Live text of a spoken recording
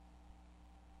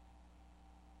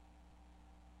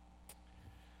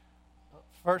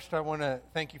First, I want to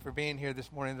thank you for being here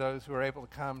this morning, those who are able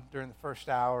to come during the first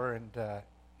hour and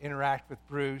interact with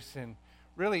Bruce, and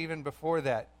really even before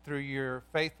that, through your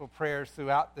faithful prayers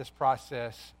throughout this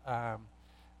process.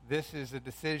 This is a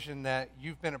decision that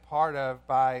you've been a part of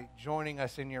by joining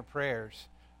us in your prayers.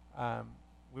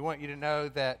 We want you to know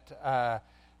that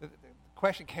the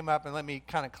question came up, and let me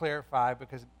kind of clarify,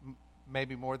 because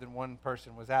maybe more than one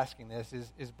person was asking this,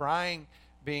 is Brian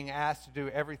being asked to do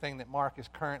everything that Mark is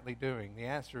currently doing? The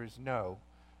answer is no.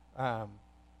 Not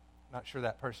sure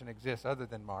that person exists other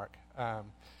than Mark.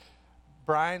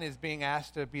 Brian is being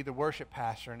asked to be the worship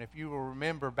pastor, and if you will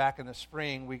remember, back in the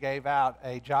spring, we gave out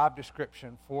a job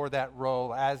description for that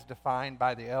role as defined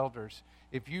by the elders.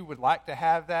 If you would like to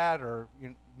have that, or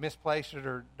you misplaced it,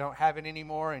 or don't have it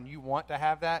anymore, and you want to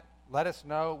have that, let us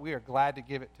know. We are glad to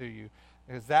give it to you,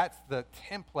 because that's the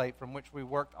template from which we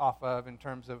worked off of in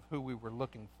terms of who we were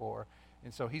looking for.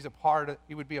 And so he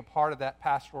would be a part of that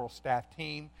pastoral staff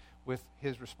team with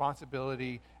his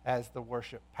responsibility as the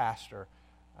worship pastor.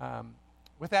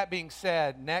 With that being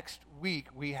said, next week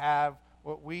we have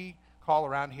what we call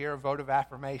around here a vote of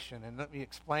affirmation. And let me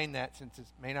explain that, since it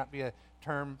may not be a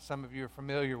term some of you are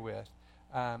familiar with.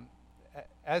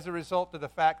 As a result of the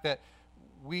fact that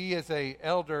we as an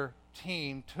elder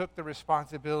team took the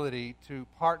responsibility to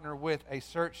partner with a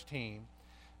search team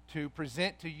to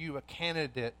present to you a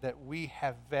candidate that we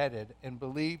have vetted and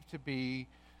believe to be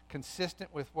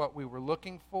consistent with what we were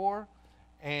looking for,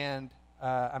 and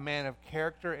a man of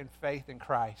character and faith in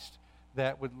Christ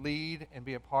that would lead and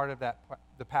be a part of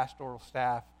the pastoral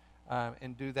staff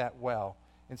and do that well.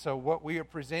 And so what we are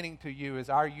presenting to you is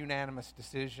our unanimous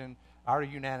decision, our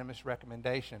unanimous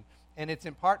recommendation. And it's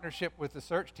in partnership with the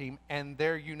search team and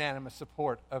their unanimous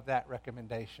support of that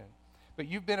recommendation. But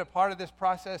you've been a part of this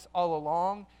process all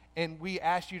along, and we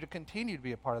ask you to continue to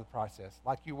be a part of the process,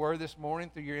 like you were this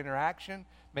morning through your interaction,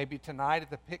 maybe tonight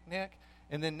at the picnic.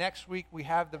 And then next week we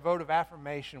have the vote of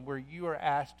affirmation, where you are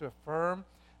asked to affirm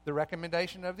the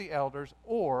recommendation of the elders,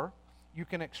 or you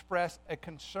can express a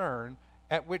concern,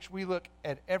 at which we look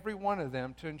at every one of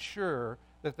them to ensure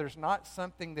that there's not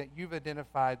something that you've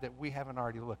identified that we haven't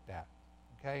already looked at.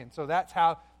 Okay? And so that's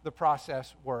how the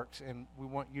process works, and we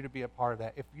want you to be a part of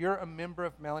that. If you're a member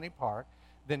of Melanie Park,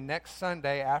 then next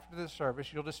Sunday after the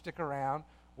service, you'll just stick around.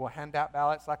 We'll hand out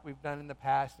ballots like we've done in the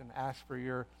past and ask for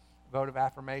your vote of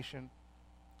affirmation.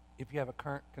 If you have a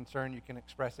current concern, you can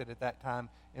express it at that time,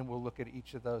 and we'll look at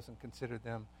each of those and consider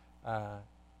them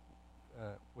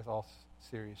with all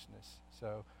seriousness.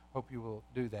 So hope you will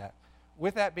do that.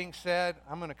 With that being said,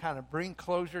 I'm going to kind of bring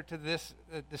closure to this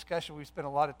discussion. We spent a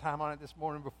lot of time on it this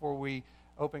morning before we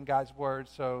open God's Word,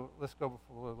 so let's go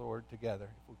before the Lord together,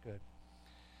 if we could.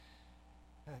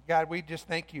 God, we just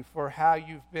thank you for how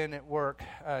you've been at work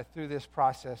through this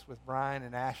process with Brian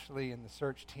and Ashley and the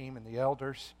search team and the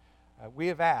elders. We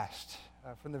have asked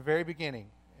from the very beginning,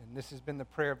 and this has been the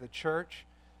prayer of the church,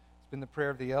 it's been the prayer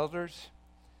of the elders,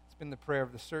 it's been the prayer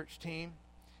of the search team,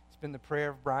 it's been the prayer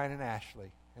of Brian and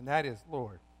Ashley, and that is,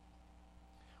 Lord,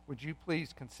 would you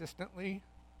please consistently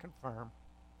confirm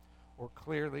or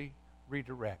clearly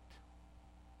redirect?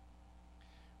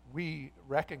 We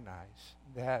recognize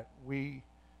that we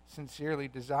sincerely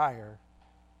desire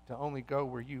to only go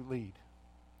where you lead,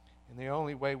 and the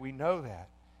only way we know that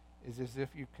is as if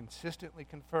you consistently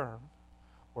confirm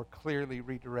or clearly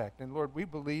redirect. And Lord, we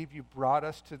believe you brought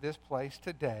us to this place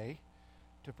today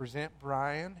to present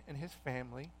Brian and his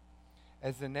family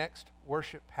as the next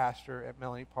worship pastor at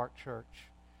Melanie Park Church.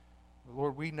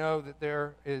 Lord, we know that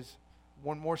there is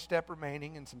one more step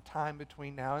remaining and some time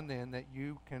between now and then that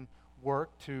you can work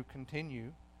to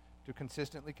continue to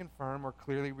consistently confirm or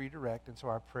clearly redirect, and so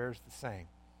our prayer is the same.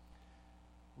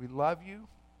 We love you,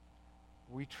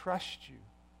 we trust you,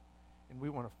 and we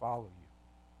want to follow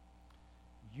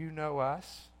you. You know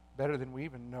us better than we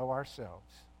even know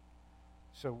ourselves.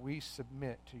 So we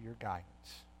submit to your guidance.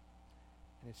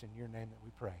 And it's in your name that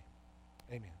we pray.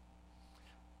 Amen.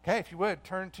 Okay, if you would,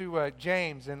 turn to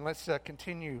James, and let's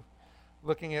continue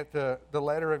looking at the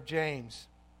letter of James.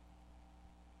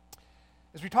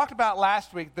 As we talked about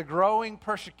last week, the growing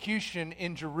persecution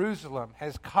in Jerusalem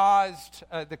has caused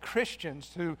the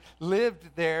Christians who lived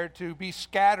there to be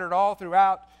scattered all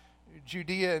throughout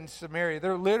Judea and Samaria.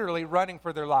 They're literally running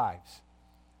for their lives.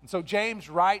 And so James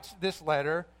writes this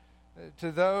letter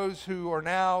to those who are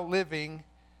now living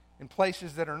in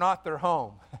places that are not their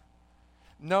home,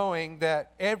 knowing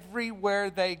that everywhere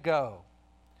they go,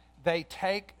 they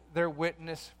take their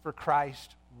witness for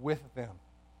Christ with them.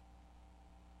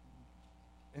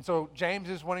 And so James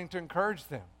is wanting to encourage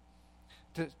them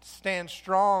to stand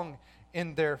strong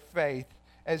in their faith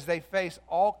as they face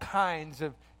all kinds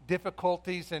of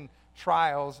difficulties and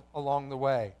trials along the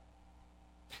way.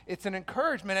 It's an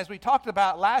encouragement, as we talked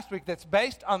about last week, that's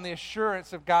based on the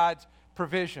assurance of God's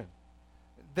provision,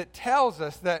 that tells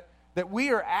us that we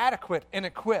are adequate and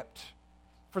equipped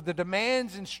for the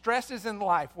demands and stresses in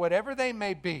life, whatever they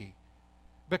may be,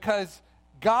 because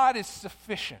God is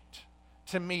sufficient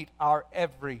to meet our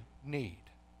every need.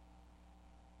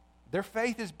 Their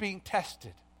faith is being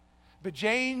tested, but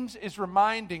James is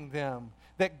reminding them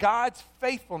that God's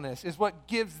faithfulness is what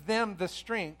gives them the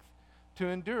strength to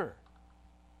endure.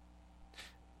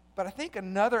 But I think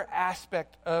another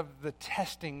aspect of the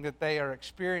testing that they are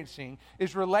experiencing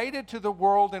is related to the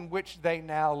world in which they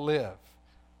now live.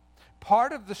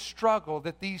 Part of the struggle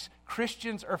that these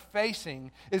Christians are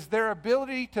facing is their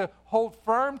ability to hold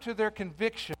firm to their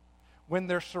conviction when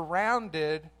they're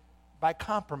surrounded by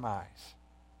compromise.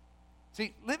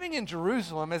 See, living in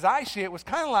Jerusalem, as I see it, was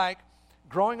kind of like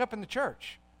growing up in the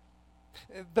church.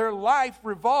 Their life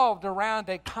revolved around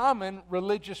a common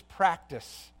religious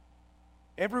practice.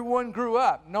 Everyone grew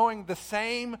up knowing the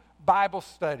same Bible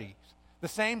studies, the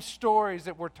same stories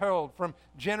that were told from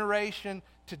generation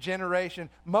to generation.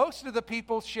 Most of the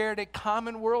people shared a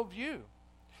common worldview,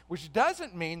 which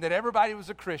doesn't mean that everybody was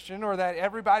a Christian or that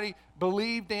everybody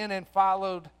believed in and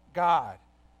followed God.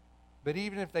 But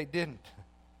even if they didn't,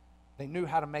 they knew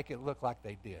how to make it look like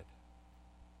they did.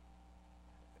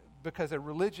 Because a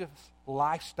religious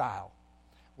lifestyle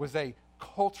was a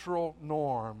cultural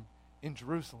norm in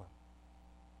Jerusalem.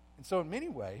 And so in many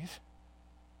ways,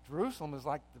 Jerusalem is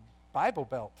like the Bible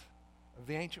Belt of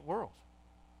the ancient world.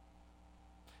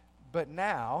 But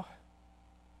now,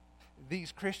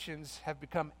 these Christians have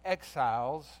become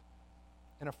exiles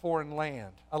in a foreign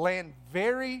land, a land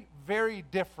very, very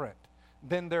different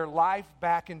than their life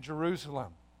back in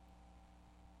Jerusalem.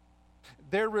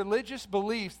 Their religious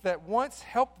beliefs that once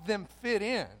helped them fit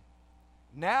in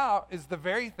now is the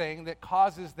very thing that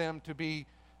causes them to be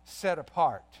set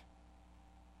apart.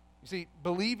 You see,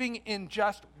 believing in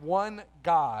just one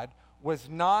God was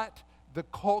not the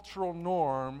cultural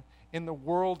norm in the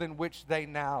world in which they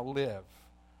now live.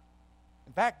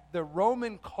 In fact, the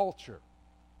Roman culture,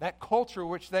 that culture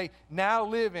which they now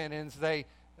live in as they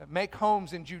make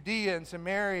homes in Judea and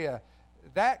Samaria,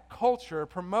 that culture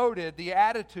promoted the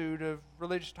attitude of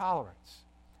religious tolerance.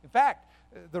 In fact,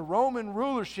 the Roman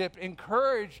rulership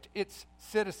encouraged its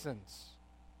citizens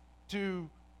to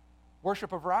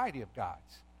worship a variety of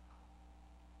gods.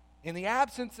 In the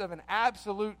absence of an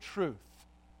absolute truth,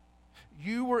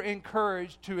 you were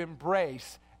encouraged to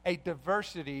embrace a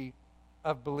diversity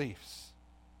of beliefs.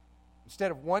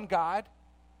 Instead of one God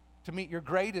to meet your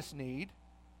greatest need,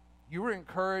 you were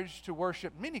encouraged to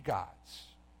worship many gods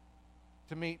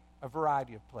to meet a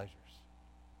variety of pleasures.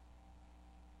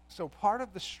 So part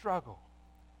of the struggle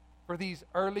for these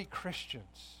early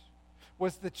Christians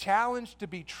was the challenge to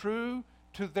be true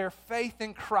to their faith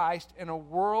in Christ in a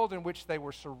world in which they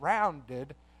were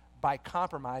surrounded by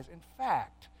compromise. In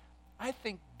fact, I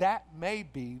think that may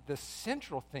be the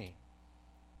central theme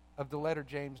of the letter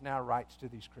James now writes to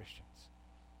these Christians.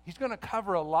 He's going to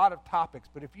cover a lot of topics,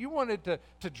 but if you wanted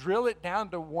to drill it down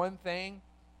to one thing,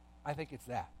 I think it's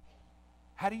that.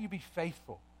 How do you be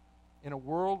faithful in a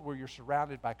world where you're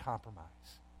surrounded by compromise?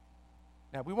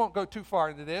 Now, we won't go too far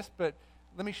into this, but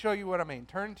let me show you what I mean.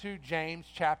 Turn to James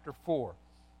chapter 4.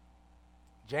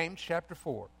 James chapter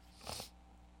 4.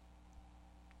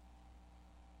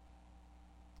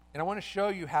 And I want to show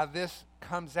you how this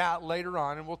comes out later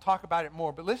on, and we'll talk about it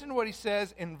more. But listen to what he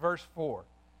says in verse 4.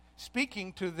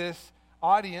 Speaking to this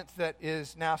audience that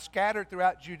is now scattered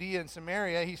throughout Judea and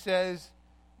Samaria, he says,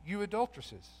 "You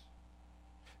adulteresses,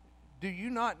 do you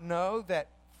not know that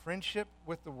friendship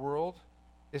with the world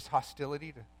is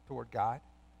hostility toward God?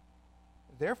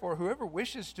 Therefore, whoever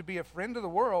wishes to be a friend of the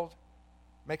world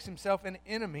makes himself an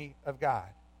enemy of God."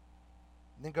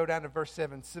 And then go down to verse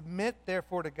 7. "Submit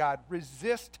therefore to God,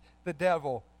 resist the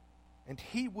devil, and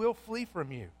he will flee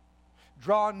from you.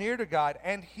 Draw near to God,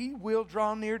 and he will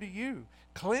draw near to you.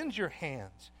 Cleanse your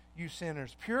hands, you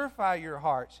sinners. Purify your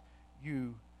hearts,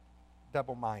 you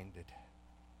double-minded."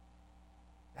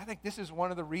 I think this is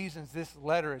one of the reasons this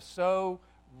letter is so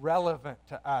relevant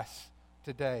to us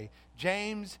today.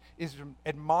 James is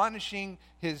admonishing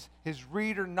his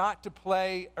reader not to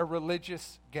play a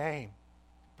religious game,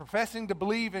 professing to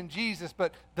believe in Jesus,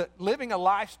 but living a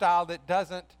lifestyle that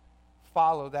doesn't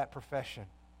follow that profession.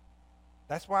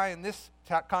 That's why in this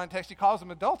context he calls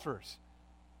them adulterers,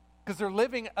 because they're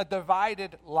living a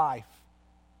divided life,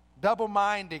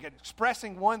 double-minded,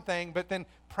 expressing one thing, but then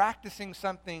practicing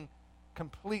something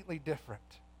completely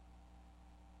different.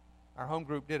 Our home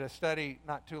group did a study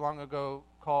not too long ago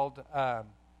called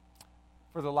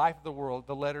for the life of the world,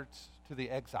 the letter to the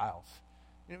exiles.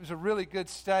 And it was a really good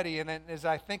study, and as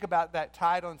I think about that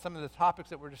title and some of the topics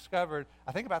that were discovered,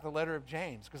 I think about the letter of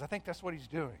James, because I think that's what he's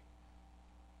doing.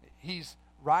 He's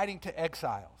writing to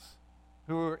exiles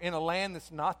who are in a land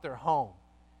that's not their home,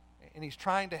 and he's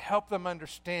trying to help them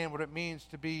understand what it means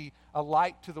to be a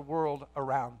light to the world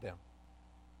around them.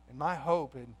 And my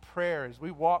hope and prayer as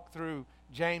we walk through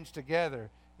James together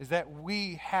is that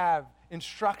we have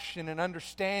instruction and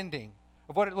understanding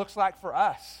of what it looks like for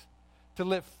us to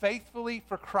live faithfully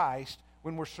for Christ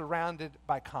when we're surrounded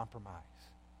by compromise,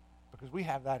 because we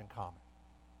have that in common.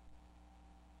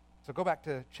 So go back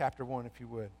to chapter 1 if you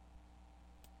would.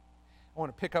 I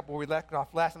want to pick up where we left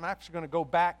off last. I'm actually going to go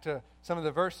back to some of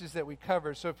the verses that we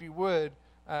covered. So if you would,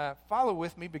 follow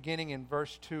with me beginning in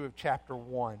verse 2 of chapter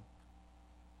 1.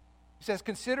 He says,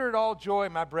 "Consider it all joy,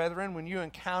 my brethren, when you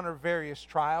encounter various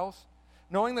trials,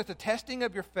 knowing that the testing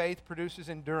of your faith produces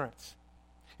endurance.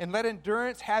 And let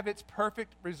endurance have its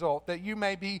perfect result, that you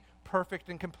may be perfect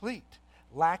and complete,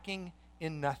 lacking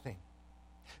in nothing.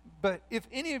 But if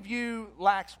any of you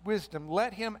lacks wisdom,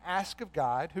 let him ask of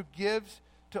God, who gives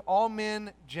to all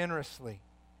men generously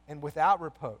and without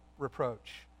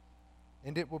reproach,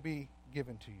 and it will be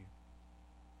given to you."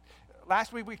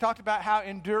 Last week we talked about how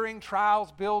enduring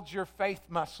trials builds your faith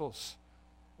muscles.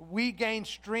 We gain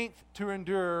strength to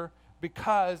endure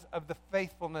because of the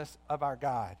faithfulness of our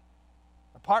God.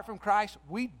 Apart from Christ,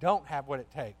 we don't have what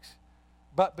it takes.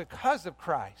 But because of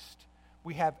Christ,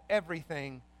 we have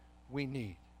everything we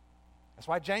need. That's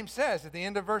why James says at the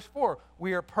end of verse 4,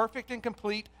 we are perfect and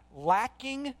complete,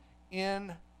 lacking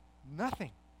in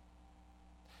nothing.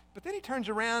 But then he turns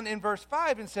around in verse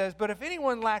 5 and says, "But if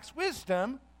anyone lacks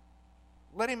wisdom,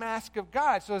 let him ask of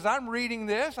God." So as I'm reading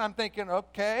this, I'm thinking,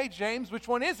 okay, James, which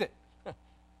one is it?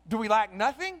 Do we lack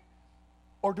nothing,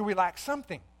 or do we lack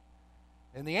something?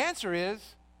 And the answer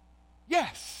is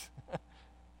yes.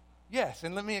 Yes,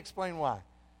 and let me explain why.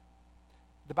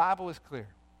 The Bible is clear.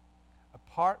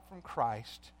 Apart from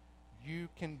Christ, you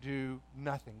can do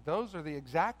nothing. Those are the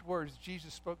exact words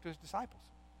Jesus spoke to his disciples.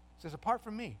 He says, apart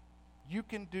from me, you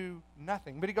can do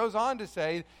nothing. But he goes on to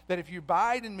say that if you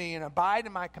abide in me and abide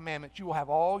in my commandments, you will have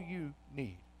all you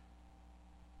need.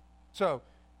 So,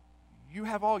 you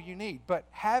have all you need. But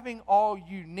having all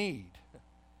you need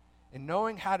and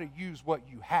knowing how to use what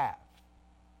you have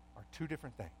are two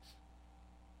different things.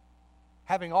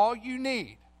 Having all you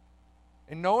need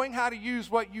and knowing how to use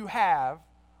what you have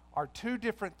are two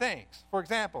different things. For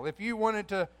example, if you wanted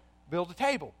to build a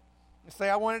table, and say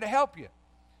I wanted to help you,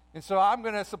 and so I'm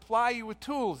going to supply you with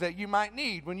tools that you might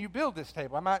need when you build this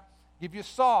table. I might give you a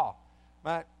saw,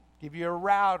 might give you a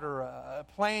router, a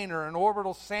planer, an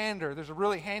orbital sander. There's a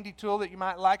really handy tool that you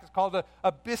might like. It's called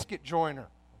a biscuit joiner,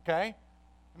 okay?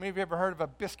 How many of you ever heard of a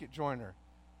biscuit joiner?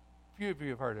 A few of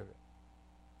you have heard of it.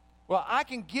 Well, I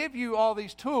can give you all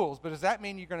these tools, but does that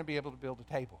mean you're going to be able to build a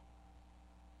table?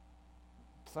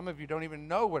 Some of you don't even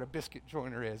know what a biscuit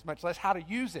joiner is, much less how to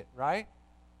use it, right?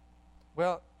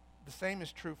 Well, the same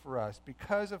is true for us.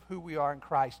 Because of who we are in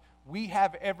Christ, we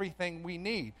have everything we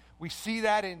need. We see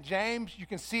that in James. You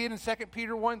can see it in 2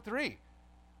 Peter 1:3,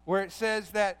 where it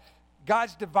says that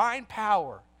God's divine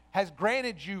power has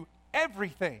granted you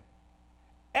everything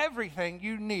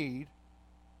you need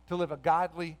to live a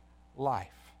godly life.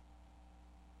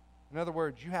 In other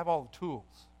words, you have all the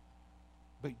tools,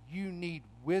 but you need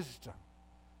wisdom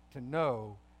to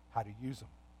know how to use them.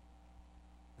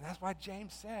 And that's why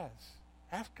James says,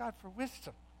 ask God for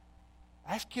wisdom.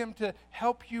 Ask him to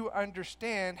help you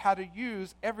understand how to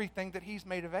use everything that he's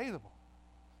made available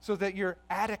so that you're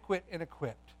adequate and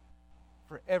equipped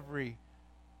for every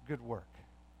good work.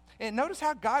 And notice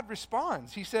how God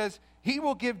responds. He says, he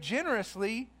will give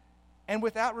generously and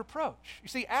without reproach. You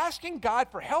see, asking God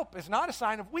for help is not a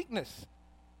sign of weakness.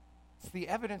 It's the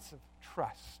evidence of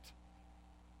trust.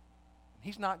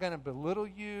 He's not going to belittle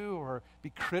you or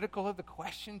be critical of the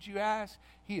questions you ask.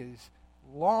 He is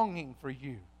longing for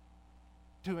you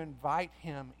to invite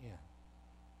him in.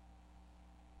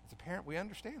 As a parent, we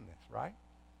understand this, right?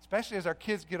 Especially as our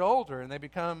kids get older and they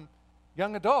become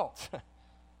young adults.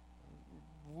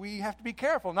 We have to be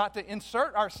careful not to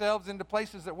insert ourselves into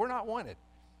places that we're not wanted.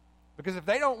 Because if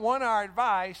they don't want our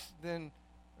advice, then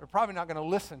they're probably not going to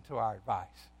listen to our advice.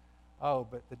 Oh,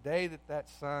 but the day that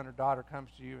son or daughter comes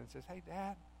to you and says, hey,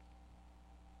 Dad,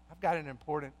 I've got an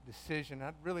important decision.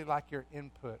 I'd really like your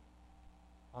input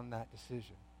on that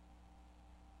decision.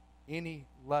 Any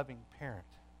loving parent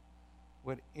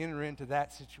would enter into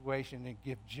that situation and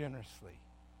give generously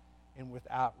and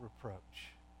without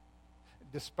reproach.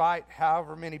 Despite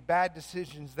however many bad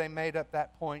decisions they made up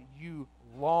that point, you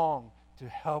long to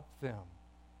help them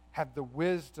have the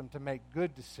wisdom to make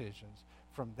good decisions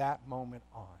from that moment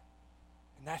on.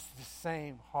 And that's the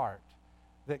same heart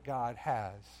that God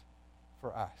has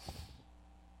for us.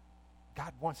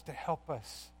 God wants to help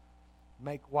us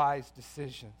make wise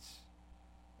decisions.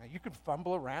 Now, you can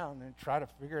fumble around and try to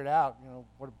figure it out,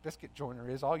 what a biscuit joiner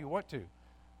is, all you want to.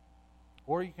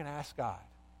 Or you can ask God,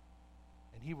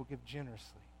 and he will give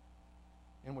generously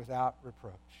and without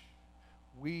reproach.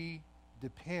 We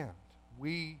depend,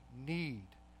 we need,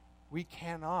 we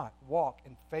cannot walk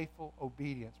in faithful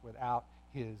obedience without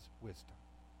his wisdom.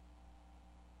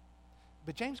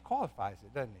 But James qualifies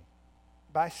it, doesn't he?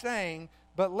 By saying,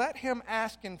 but let him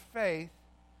ask in faith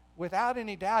without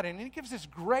any doubt. And he gives this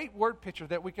great word picture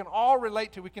that we can all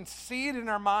relate to. We can see it in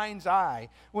our mind's eye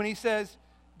when he says,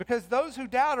 because those who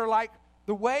doubt are like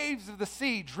the waves of the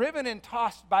sea, driven and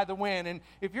tossed by the wind. And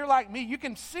if you're like me, you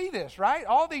can see this, right?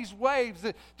 All these waves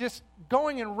that just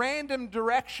going in random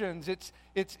directions. It's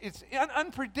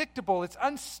unpredictable. It's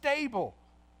unstable.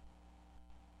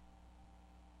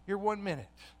 Here 1 minute,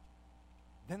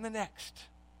 then the next,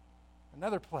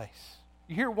 another place.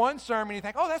 You hear one sermon, you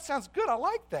think, oh, that sounds good. I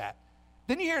like that.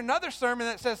 Then you hear another sermon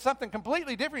that says something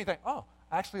completely different. You think, oh,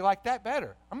 I actually like that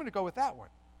better. I'm going to go with that one.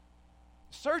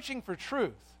 Searching for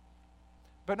truth,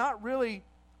 but not really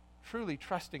truly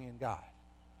trusting in God.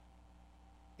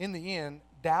 In the end,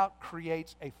 doubt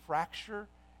creates a fracture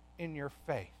in your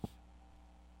faith.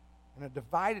 And a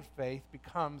divided faith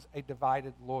becomes a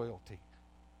divided loyalty.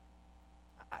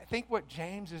 I think what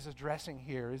James is addressing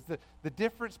here is the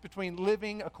difference between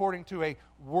living according to a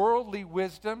worldly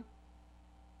wisdom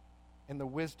and the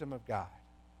wisdom of God.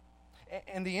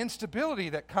 And the instability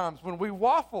that comes when we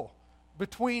waffle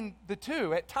between the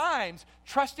two. At times,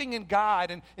 trusting in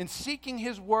God and seeking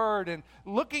his word and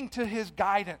looking to his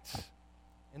guidance.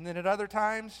 And then at other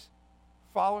times,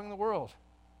 following the world,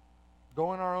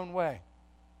 going our own way,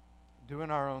 doing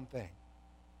our own thing.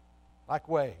 Like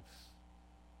waves,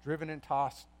 driven and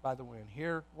tossed by the wind.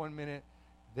 Here 1 minute,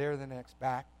 there the next,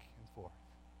 back and forth.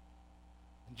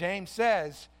 And James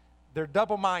says they're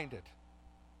double-minded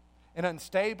and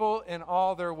unstable in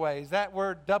all their ways. That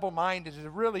word double-minded is a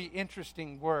really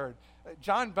interesting word.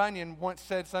 John Bunyan once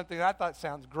said something that I thought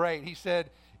sounds great. He said,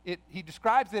 he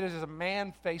describes it as a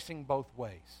man facing both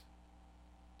ways.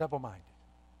 Double-minded.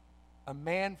 A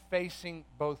man facing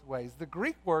both ways. The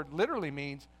Greek word literally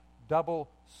means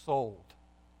double-souled.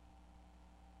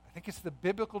 I think it's the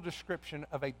biblical description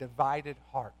of a divided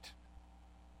heart.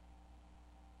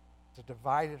 It's a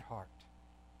divided heart.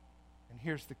 And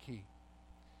here's the key.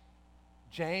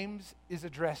 James is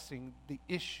addressing the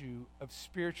issue of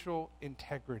spiritual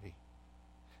integrity.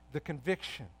 The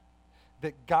conviction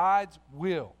that God's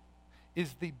will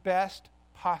is the best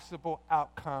possible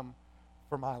outcome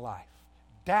for my life.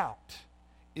 Doubt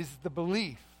is the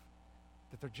belief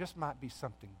that there just might be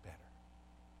something better.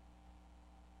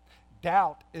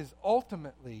 Doubt is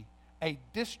ultimately a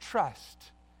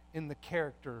distrust in the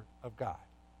character of God.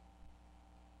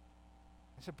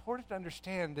 It's important to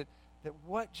understand that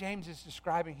what James is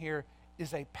describing here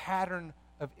is a pattern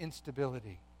of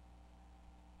instability.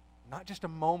 Not just a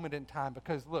moment in time,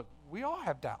 because look, we all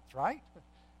have doubts, right?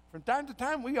 From time to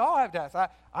time, we all have doubts.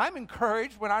 I'm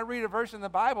encouraged when I read a verse in the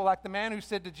Bible like the man who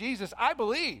said to Jesus, I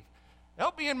believe.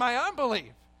 Help me in my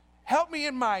unbelief. Help me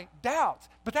in my doubts.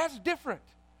 But that's different.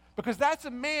 Because that's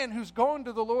a man who's going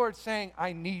to the Lord saying,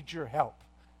 I need your help.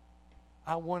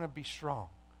 I want to be strong.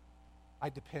 I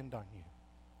depend on you.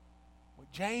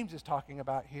 What James is talking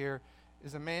about here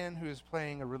is a man who is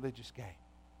playing a religious game.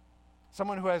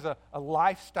 Someone who has a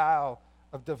lifestyle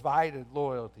of divided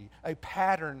loyalty, a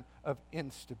pattern of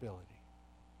instability.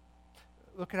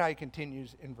 Look at how he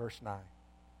continues in verse 9.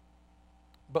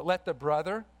 But let the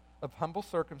brother of humble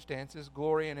circumstances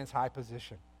glory in his high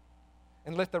position.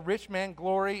 And let the rich man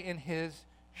glory in his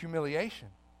humiliation.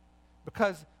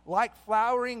 Because like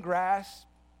flowering grass,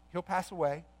 he'll pass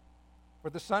away. For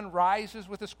the sun rises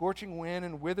with a scorching wind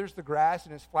and withers the grass,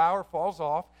 and its flower falls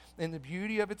off, and the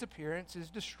beauty of its appearance is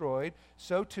destroyed.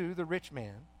 So too the rich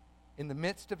man, in the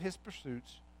midst of his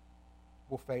pursuits,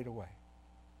 will fade away.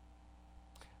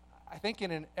 I think in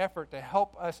an effort to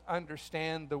help us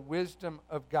understand the wisdom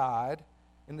of God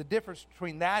and the difference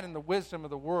between that and the wisdom of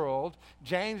the world,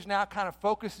 James now kind of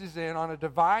focuses in on a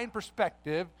divine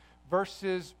perspective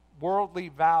versus worldly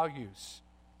values.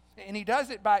 And he does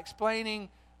it by explaining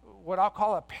what I'll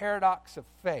call a paradox of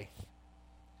faith.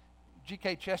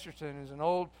 G.K. Chesterton is an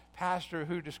old pastor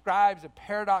who describes a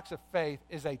paradox of faith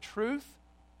as a truth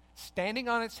standing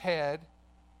on its head,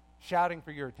 shouting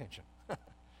for your attention.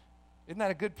 Isn't that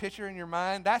a good picture in your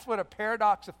mind? That's what a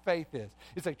paradox of faith is.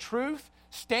 It's a truth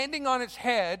standing on its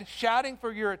head, shouting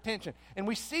for your attention. And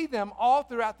we see them all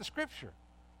throughout the Scripture.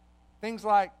 Things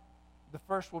like the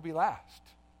first will be last,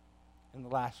 and the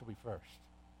last will be first.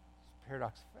 It's a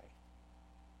paradox of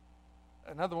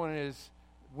faith. Another one is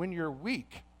when you're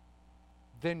weak,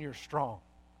 then you're strong.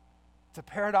 It's a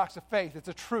paradox of faith. It's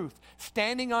a truth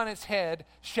standing on its head,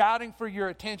 shouting for your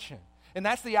attention. And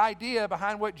that's the idea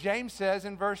behind what James says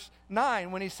in verse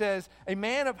 9 when he says, a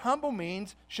man of humble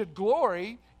means should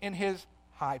glory in his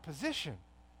high position.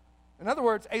 In other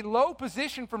words, a low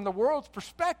position from the world's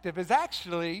perspective is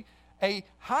actually a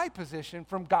high position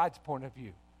from God's point of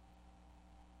view.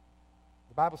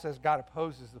 The Bible says God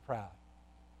opposes the proud,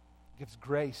 gives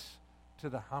grace to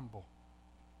the humble.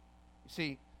 You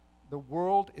see, the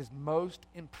world is most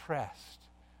impressed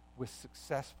with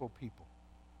successful people.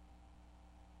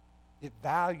 It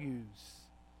values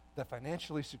the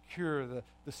financially secure,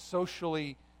 the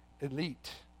socially elite.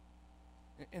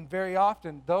 And very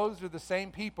often, those are the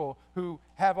same people who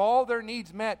have all their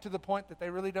needs met to the point that they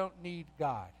really don't need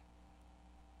God.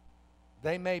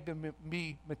 They may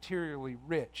be materially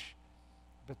rich,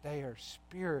 but they are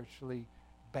spiritually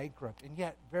bankrupt. And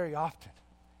yet, very often,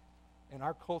 in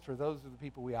our culture, those are the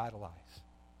people we idolize.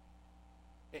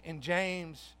 And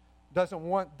James doesn't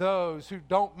want those who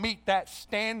don't meet that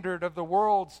standard of the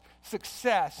world's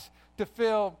success to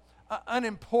feel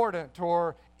unimportant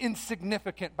or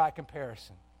insignificant by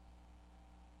comparison.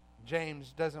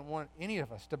 James doesn't want any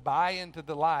of us to buy into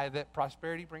the lie that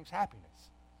prosperity brings happiness.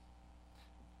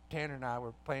 Tanner and I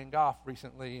were playing golf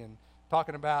recently and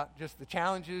talking about just the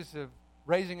challenges of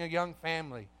raising a young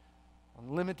family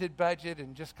on limited budget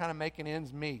and just kind of making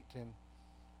ends meet. And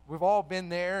we've all been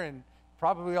there, and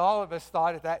probably all of us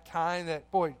thought at that time that,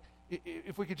 boy,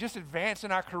 if we could just advance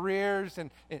in our careers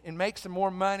and make some more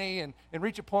money and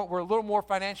reach a point where we're a little more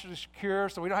financially secure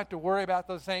so we don't have to worry about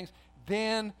those things,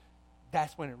 then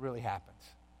that's when it really happens.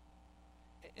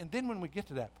 And then when we get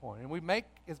to that point and we make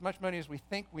as much money as we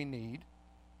think we need,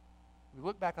 we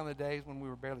look back on the days when we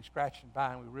were barely scratching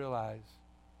by and we realize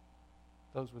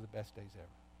those were the best days ever.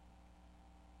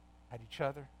 Had each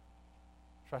other,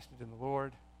 trusted in the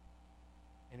Lord,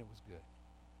 and it was good.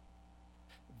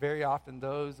 Very often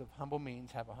those of humble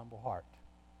means have a humble heart.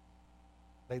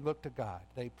 They look to God.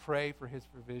 They pray for his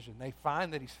provision. They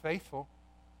find that he's faithful,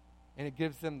 and it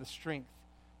gives them the strength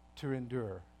to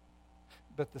endure.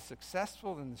 But the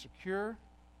successful and the secure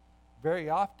very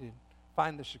often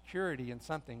find the security in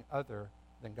something other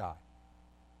than God.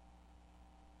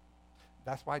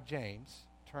 That's why James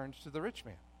turns to the rich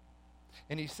man.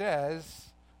 And he says,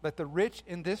 let the rich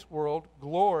in this world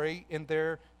glory in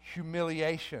their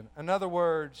humiliation. In other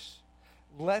words,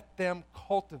 let them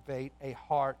cultivate a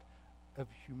heart of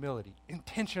humility.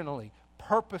 Intentionally,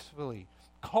 purposefully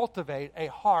cultivate a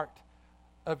heart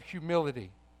of humility,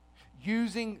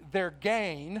 using their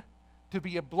gain to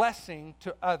be a blessing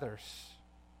to others.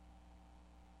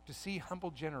 To see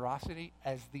humble generosity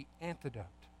as the antidote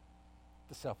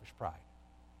to selfish pride.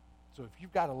 So if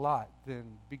you've got a lot, then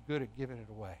be good at giving it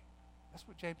away. That's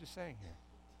what James is saying here.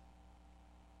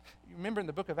 You remember in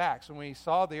the book of Acts, when we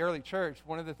saw the early church,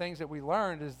 one of the things that we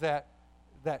learned is that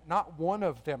not one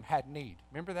of them had need.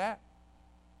 Remember that?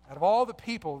 Out of all the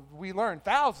people, we learned,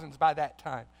 thousands by that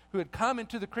time, who had come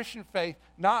into the Christian faith,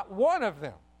 not one of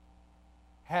them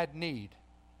had need.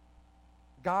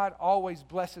 God always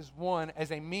blesses one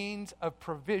as a means of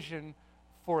provision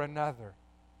for another,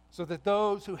 so that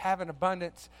those who have an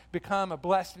abundance become a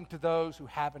blessing to those who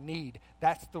have a need.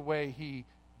 That's the way he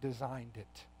designed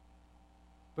it.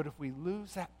 But if we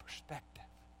lose that perspective,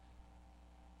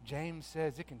 James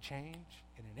says it can change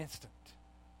in an instant.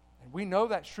 And we know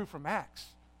that's true from Acts.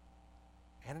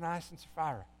 Ananias and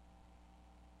Sapphira.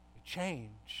 It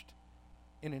changed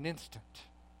in an instant.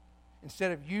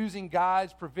 Instead of using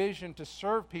God's provision to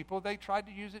serve people, they tried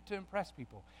to use it to impress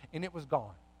people. And it was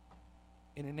gone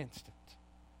in an instant.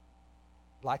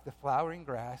 Like the flowering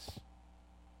grass,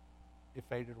 it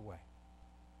faded away.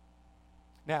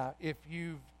 Now, if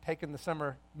you've taken the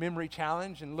summer memory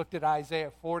challenge and looked at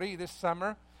Isaiah 40 this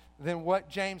summer, then what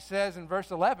James says in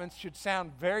verse 11 should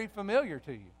sound very familiar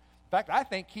to you. In fact, I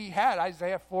think he had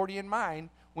Isaiah 40 in mind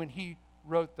when he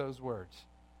wrote those words.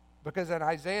 Because in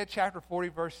Isaiah chapter 40,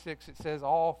 verse 6, it says,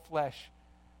 all flesh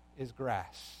is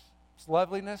grass. Its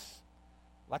loveliness,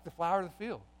 like the flower of the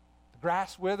field. The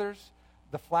grass withers,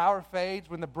 the flower fades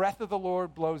when the breath of the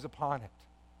Lord blows upon it.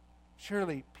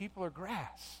 Surely people are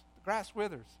grass. The grass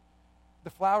withers. The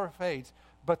flower fades.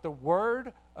 But the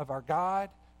word of our God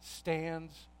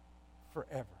stands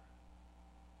forever.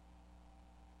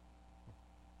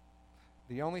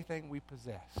 The only thing we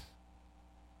possess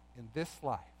in this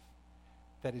life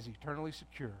that is eternally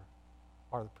secure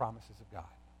are the promises of God.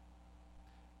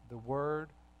 The Word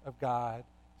of God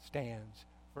stands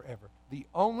forever. The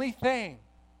only thing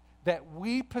that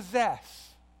we possess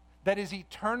that is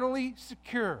eternally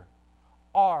secure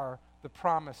are the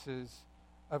promises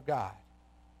of God.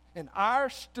 And our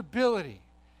stability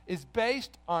is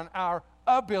based on our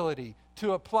ability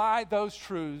to apply those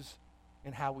truths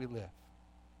in how we live.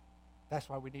 That's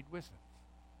why we need wisdom.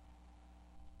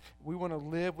 We want to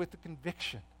live with the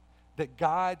conviction that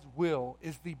God's will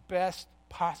is the best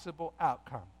possible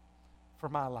outcome for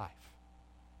my life.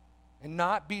 And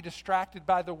not be distracted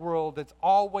by the world that's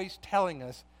always telling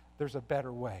us there's a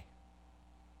better way.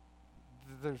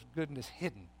 There's goodness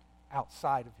hidden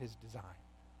outside of his design.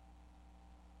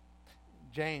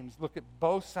 James, look at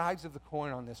both sides of the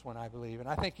coin on this one, I believe. And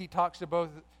I think he talks to both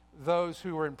those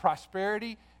who are in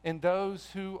prosperity and those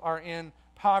who are in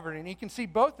poverty. And you can see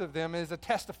both of them as a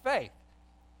test of faith.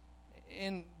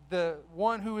 And the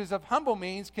one who is of humble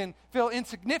means can feel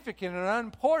insignificant and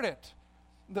unimportant.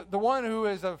 The one who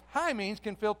is of high means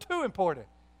can feel too important.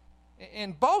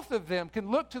 And both of them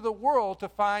can look to the world to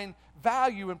find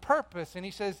value and purpose. And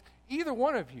he says, either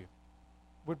one of you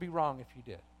would be wrong if you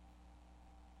did.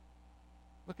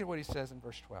 Look at what he says in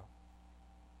verse 12.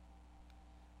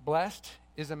 Blessed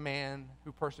is a man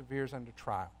who perseveres under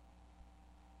trial.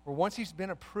 For once he's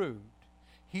been approved,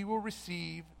 he will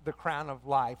receive the crown of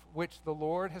life, which the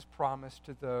Lord has promised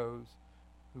to those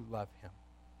who love him.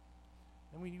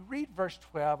 And when you read verse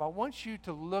 12, I want you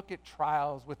to look at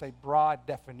trials with a broad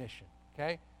definition,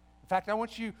 okay? In fact, I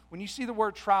want you, when you see the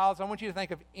word trials, I want you to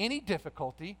think of any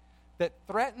difficulty that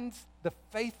threatens the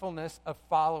faithfulness of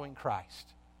following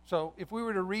Christ. So if we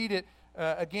were to read it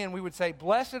again, we would say,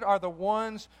 blessed are the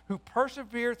ones who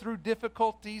persevere through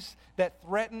difficulties that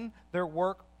threaten their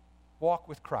walk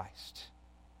with Christ.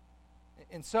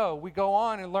 And so we go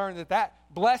on and learn that that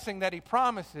blessing that he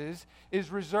promises is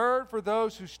reserved for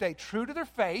those who stay true to their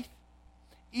faith,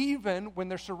 even when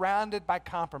they're surrounded by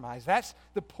compromise. That's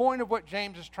the point of what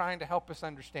James is trying to help us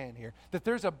understand here, that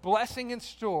there's a blessing in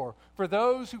store for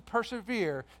those who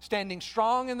persevere, standing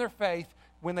strong in their faith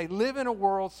when they live in a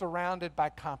world surrounded by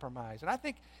compromise. And I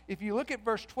think if you look at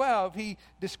verse 12, he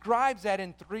describes that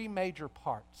in three major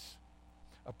parts: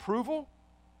 approval,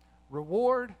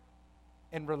 reward,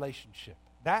 and relationship.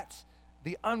 That's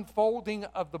the unfolding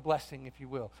of the blessing, if you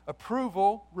will.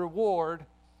 Approval, reward,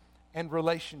 and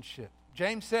relationship.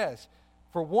 James says,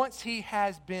 for once he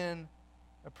has been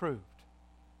approved.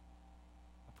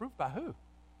 Approved by who?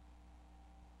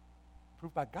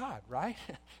 Approved by God, right?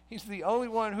 He's the only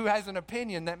one who has an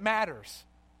opinion that matters.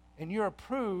 And you're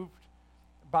approved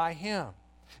by him.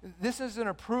 This is an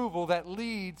approval that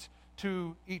leads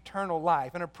to eternal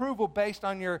life. An approval based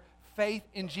on your faith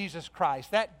in Jesus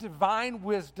Christ. That divine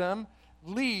wisdom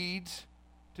leads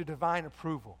to divine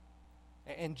approval.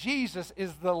 And Jesus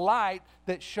is the light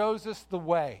that shows us the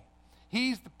way.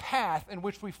 He's the path in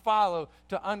which we follow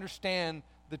to understand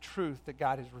the truth that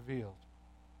God has revealed.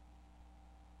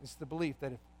 It's the belief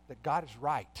that God is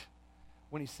right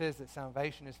when he says that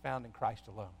salvation is found in Christ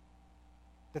alone.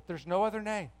 That there's no other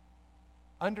name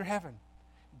under heaven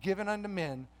given unto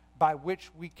men by which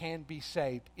we can be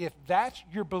saved. If that's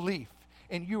your belief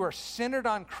and you are centered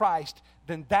on Christ,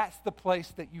 then that's the place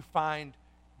that you find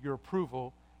your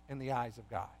approval in the eyes of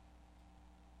God.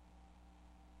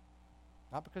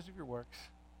 Not because of your works,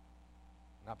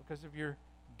 not because of your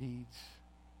deeds,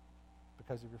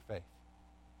 because of your faith.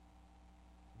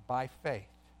 By faith,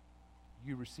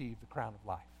 you receive the crown of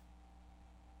life.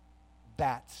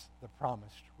 That's the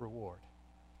promised reward.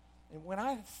 And when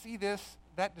I see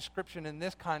that description in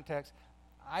this context,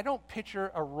 I don't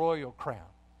picture a royal crown.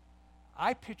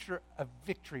 I picture a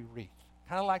victory wreath,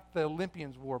 kind of like the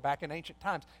Olympians wore back in ancient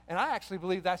times. And I actually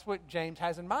believe that's what James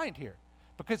has in mind here,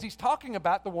 because he's talking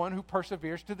about the one who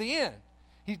perseveres to the end.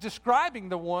 He's describing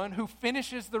the one who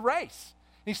finishes the race.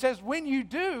 He says, when you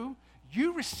do,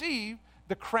 you receive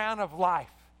the crown of life,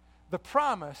 the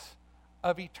promise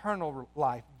of eternal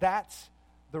life. That's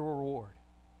the reward.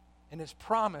 And it's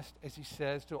promised, as he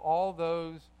says, to all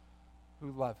those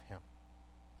who love him.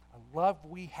 A love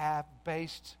we have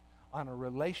based on a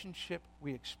relationship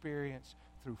we experience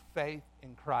through faith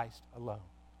in Christ alone.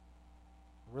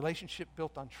 A relationship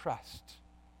built on trust,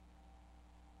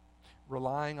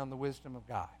 relying on the wisdom of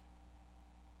God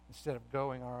instead of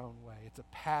going our own way. It's a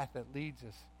path that leads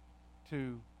us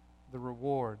to the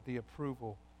reward, the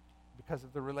approval, because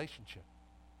of the relationship.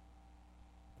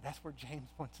 And that's where James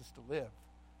wants us to live.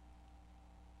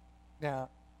 Now,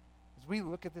 as we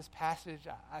look at this passage,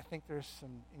 I think there's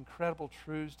some incredible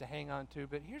truths to hang on to,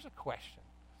 but here's a question.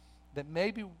 that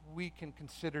maybe we can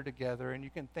consider together, and you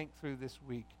can think through this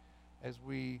week as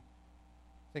we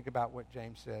think about what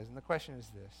James says. And the question is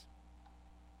this: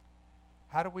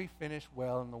 how do we finish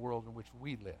well in the world in which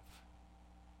we live?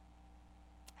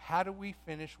 How do we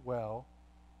finish well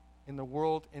in the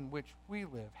world in which we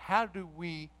live? How do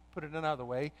we, put it another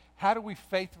way, how do we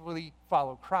faithfully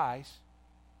follow Christ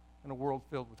in a world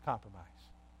filled with compromise?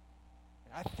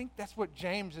 I think that's what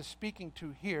James is speaking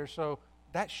to here, so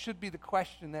that should be the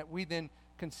question that we then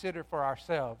consider for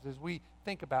ourselves as we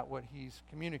think about what he's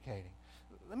communicating.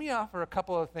 Let me offer a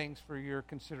couple of things for your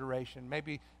consideration.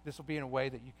 Maybe this will be in a way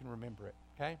that you can remember it,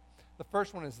 okay? The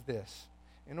first one is this: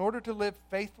 in order to live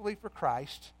faithfully for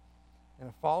Christ in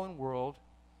a fallen world,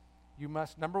 you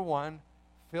must, number one,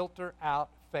 filter out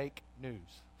fake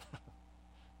news.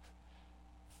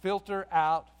 Filter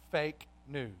out fake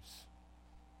news.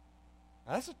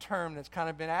 Now, that's a term that's kind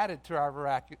of been added to our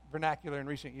vernacular in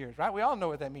recent years, right? We all know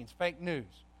what that means, fake news.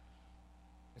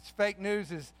 It's fake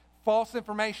news is false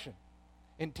information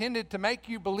intended to make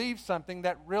you believe something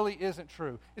that really isn't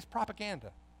true. It's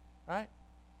propaganda, right?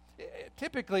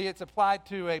 Typically, it's applied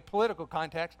to a political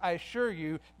context. I assure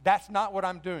you, that's not what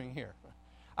I'm doing here.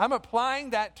 I'm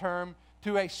applying that term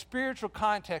to a spiritual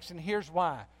context, and here's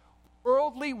why.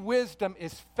 Worldly wisdom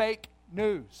is fake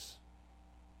news.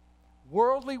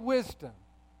 Worldly wisdom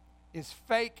is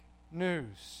fake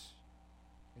news.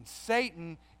 And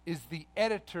Satan is the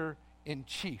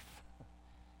editor-in-chief.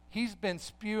 He's been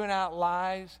spewing out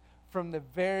lies from the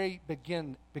very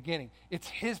beginning. It's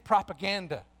his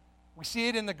propaganda. We see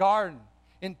it in the garden,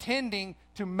 intending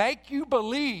to make you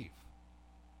believe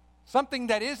something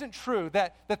that isn't true,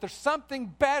 that there's something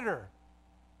better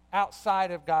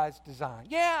outside of God's design.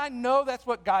 Yeah, I know that's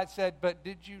what God said, but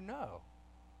did you know?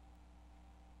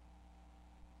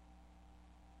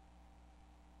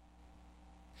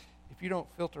 If you don't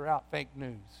filter out fake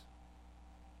news,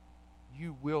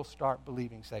 you will start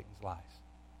believing Satan's lies.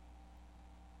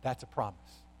 That's a promise.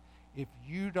 If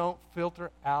you don't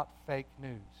filter out fake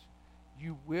news,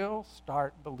 you will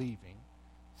start believing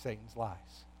Satan's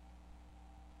lies.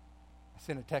 I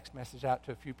sent a text message out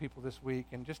to a few people this week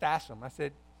and just asked them. I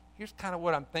said, here's kind of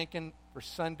what I'm thinking for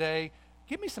Sunday.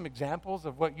 Give me some examples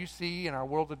of what you see in our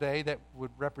world today that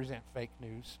would represent fake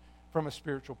news from a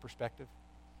spiritual perspective.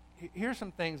 Here's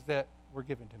some things that were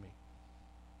given to me.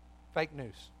 Fake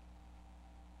news.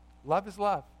 Love is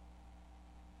love.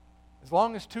 As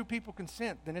long as two people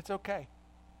consent, then it's okay.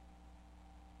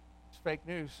 It's fake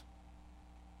news.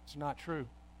 It's not true.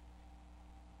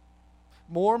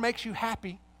 More makes you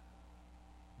happy.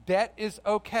 Debt is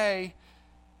okay.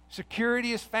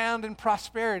 Security is found in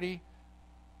prosperity.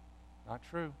 Not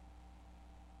true.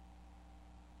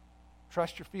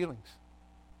 Trust your feelings.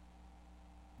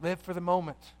 Live for the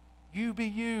moment. You be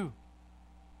you.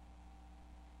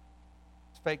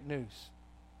 It's fake news.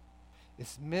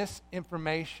 It's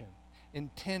misinformation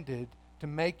intended to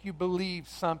make you believe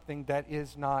something that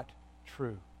is not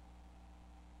true.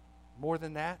 More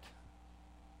than that,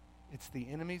 it's the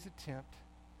enemy's attempt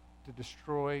to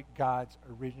destroy God's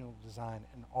original design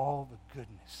and all the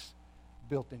goodness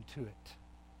built into it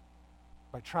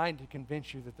by trying to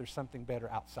convince you that there's something better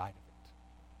outside of it.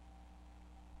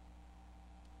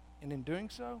 And in doing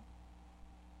so,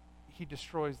 he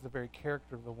destroys the very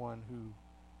character of the one who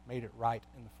made it right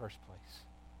in the first place.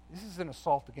 This is an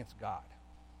assault against God.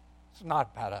 It's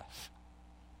not about us.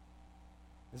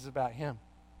 This is about him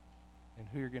and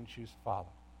who you're going to choose to follow.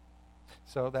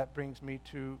 So that brings me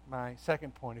to my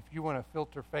second point. If you want to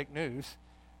filter fake news,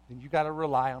 then you've got to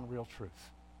rely on real truth.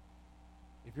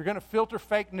 If you're going to filter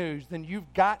fake news, then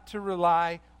you've got to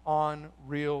rely on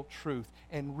real truth.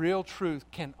 And real truth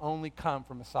can only come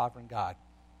from a sovereign God.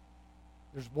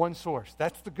 There's one source.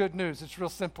 That's the good news. It's real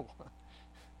simple.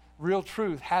 Real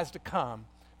truth has to come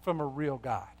from a real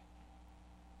God.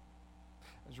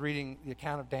 I was reading the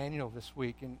account of Daniel this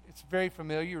week, and it's very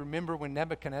familiar. Remember when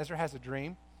Nebuchadnezzar has a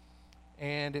dream,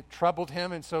 and it troubled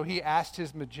him, and so he asked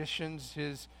his magicians,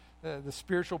 the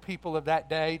spiritual people of that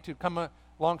day, to come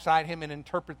alongside him and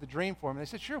interpret the dream for him. And they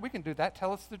said, sure, we can do that.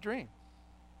 Tell us the dream.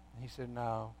 And he said,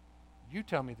 no, you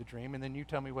tell me the dream, and then you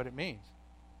tell me what it means.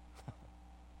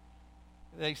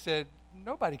 They said,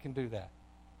 nobody can do that.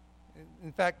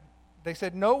 In fact, they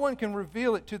said, no one can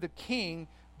reveal it to the king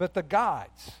but the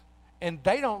gods, and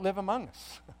they don't live among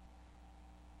us.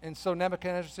 And so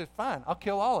Nebuchadnezzar said, fine, I'll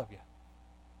kill all of you.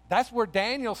 That's where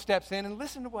Daniel steps in, and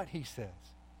listen to what he says.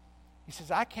 He says,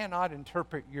 I cannot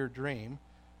interpret your dream,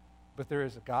 but there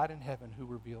is a God in heaven who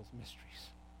reveals mysteries.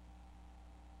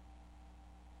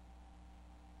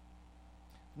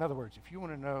 In other words, if you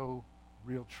want to know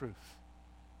real truth,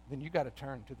 then you got to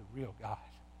turn to the real God.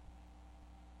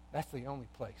 That's the only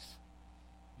place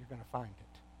you're going to find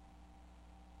it.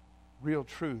 Real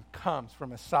truth comes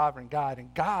from a sovereign God,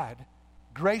 and God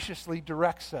graciously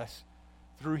directs us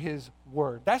through his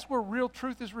word. That's where real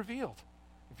truth is revealed.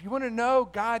 If you want to know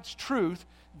God's truth,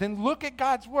 then look at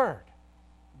God's word.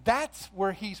 That's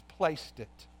where he's placed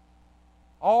it.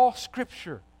 All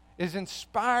Scripture is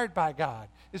inspired by God,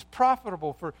 is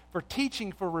profitable for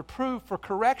teaching, for reproof, for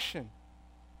correction,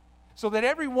 so that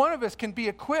every one of us can be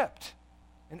equipped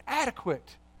and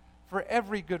adequate for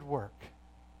every good work.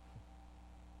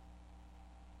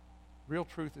 Real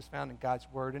truth is found in God's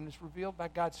word and is revealed by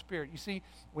God's Spirit. You see,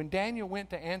 when Daniel went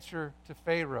to answer to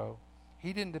Pharaoh,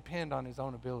 he didn't depend on his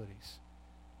own abilities.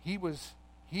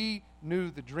 He knew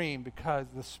the dream because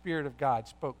the Spirit of God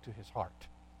spoke to his heart.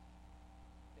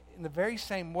 In the very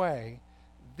same way,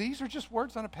 these are just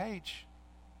words on a page.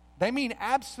 They mean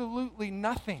absolutely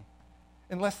nothing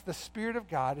unless the Spirit of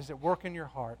God is at work in your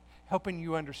heart, helping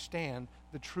you understand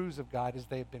the truths of God as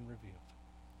they have been revealed.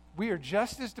 We are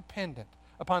just as dependent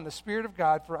upon the Spirit of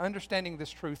God for understanding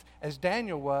this truth as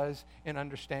Daniel was in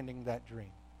understanding that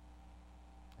dream.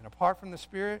 And apart from the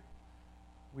Spirit,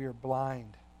 we are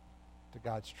blind to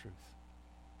God's truth.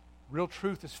 Real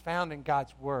truth is found in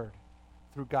God's Word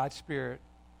through God's Spirit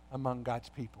among God's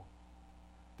people.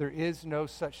 There is no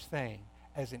such thing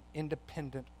as an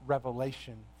independent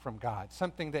revelation from God,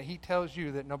 something that he tells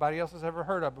you that nobody else has ever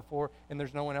heard of before, and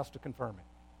there's no one else to confirm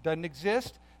it. Doesn't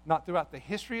exist, not throughout the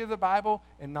history of the Bible,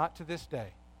 and not to this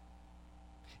day.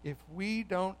 If we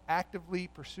don't actively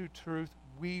pursue truth,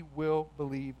 we will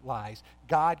believe lies.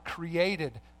 God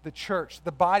created the church,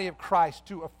 the body of Christ,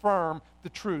 to affirm the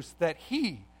truths that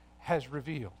he has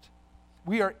revealed.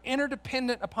 We are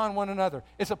interdependent upon one another.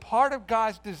 It's a part of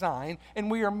God's design, and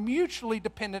we are mutually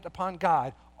dependent upon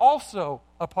God, also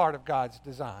a part of God's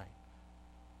design.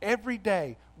 Every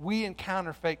day we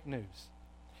encounter fake news.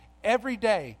 Every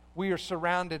day we are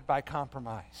surrounded by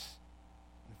compromise.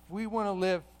 If we want to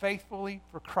live faithfully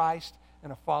for Christ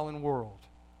in a fallen world,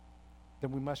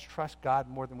 then we must trust God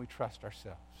more than we trust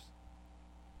ourselves.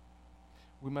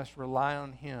 We must rely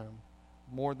on him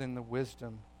more than the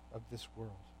wisdom of this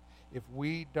world. If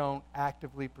we don't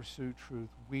actively pursue truth,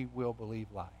 we will believe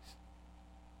lies.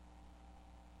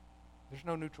 There's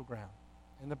no neutral ground.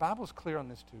 And the Bible's clear on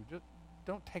this too. Just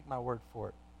don't take my word for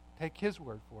it. Take his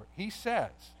word for it. He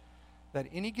says that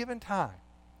at any given time,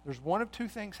 there's one of two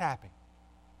things happening.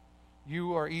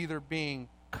 You are either being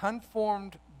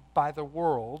conformed by the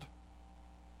world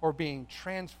or being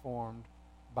transformed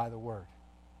by the word.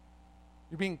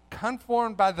 You're being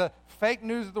conformed by the fake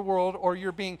news of the world, or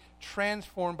you're being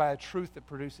transformed by a truth that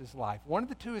produces life. One of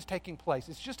the two is taking place.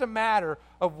 It's just a matter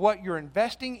of what you're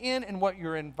investing in and what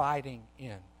you're inviting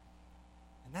in.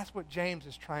 And that's what James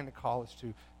is trying to call us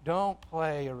to. Don't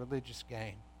play a religious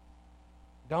game.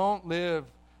 Don't live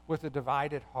with a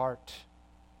divided heart,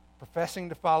 professing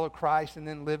to follow Christ and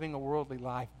then living a worldly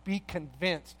life. Be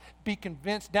convinced. Be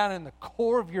convinced down in the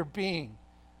core of your being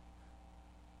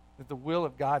that the will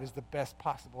of God is the best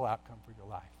possible outcome for your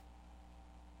life.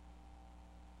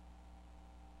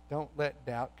 Don't let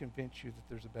doubt convince you that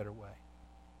there's a better way.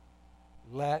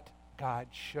 Let God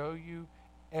show you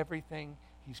everything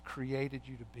he's created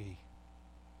you to be.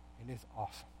 And it's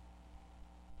awesome.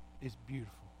 It's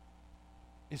beautiful.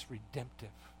 It's redemptive.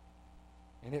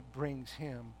 And it brings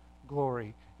him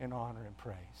glory and honor and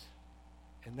praise.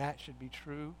 And that should be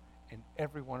true in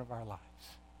every one of our lives.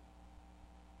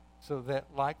 So that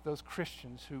like those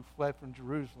Christians who fled from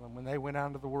Jerusalem, when they went out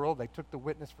into the world, they took the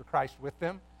witness for Christ with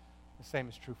them. The same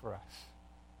is true for us.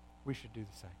 We should do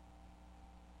the same.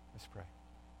 Let's pray.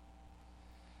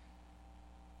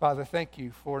 Father, thank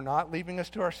you for not leaving us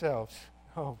to ourselves.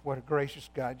 Oh, what a gracious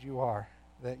God you are,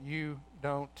 that you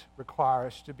don't require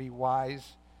us to be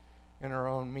wise in our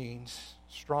own means,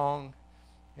 strong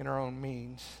in our own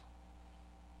means,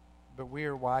 but we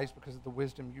are wise because of the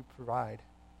wisdom you provide.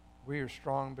 We are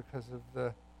strong because of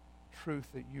the truth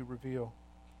that you reveal.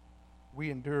 We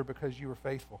endure because you are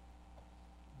faithful.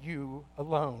 You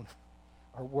alone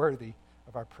are worthy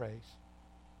of our praise.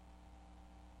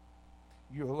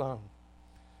 You alone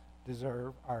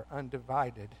deserve our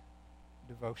undivided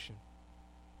devotion.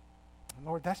 And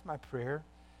Lord, that's my prayer,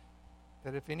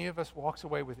 that if any of us walks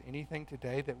away with anything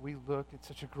today, that we look at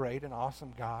such a great and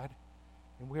awesome God,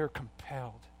 and we are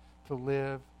compelled to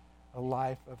live a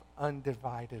life of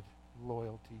undivided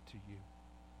loyalty to you,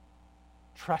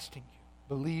 trusting you,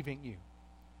 believing you,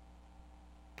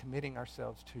 committing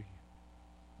ourselves to you,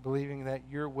 believing that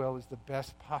your will is the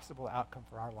best possible outcome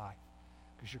for our life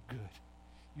because you're good.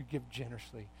 You give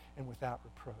generously and without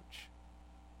reproach.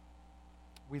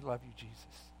 We love you,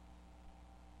 Jesus.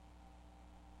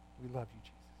 We love you,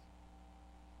 Jesus.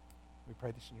 We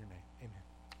pray this in your name. Amen.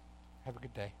 Have a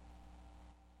good day.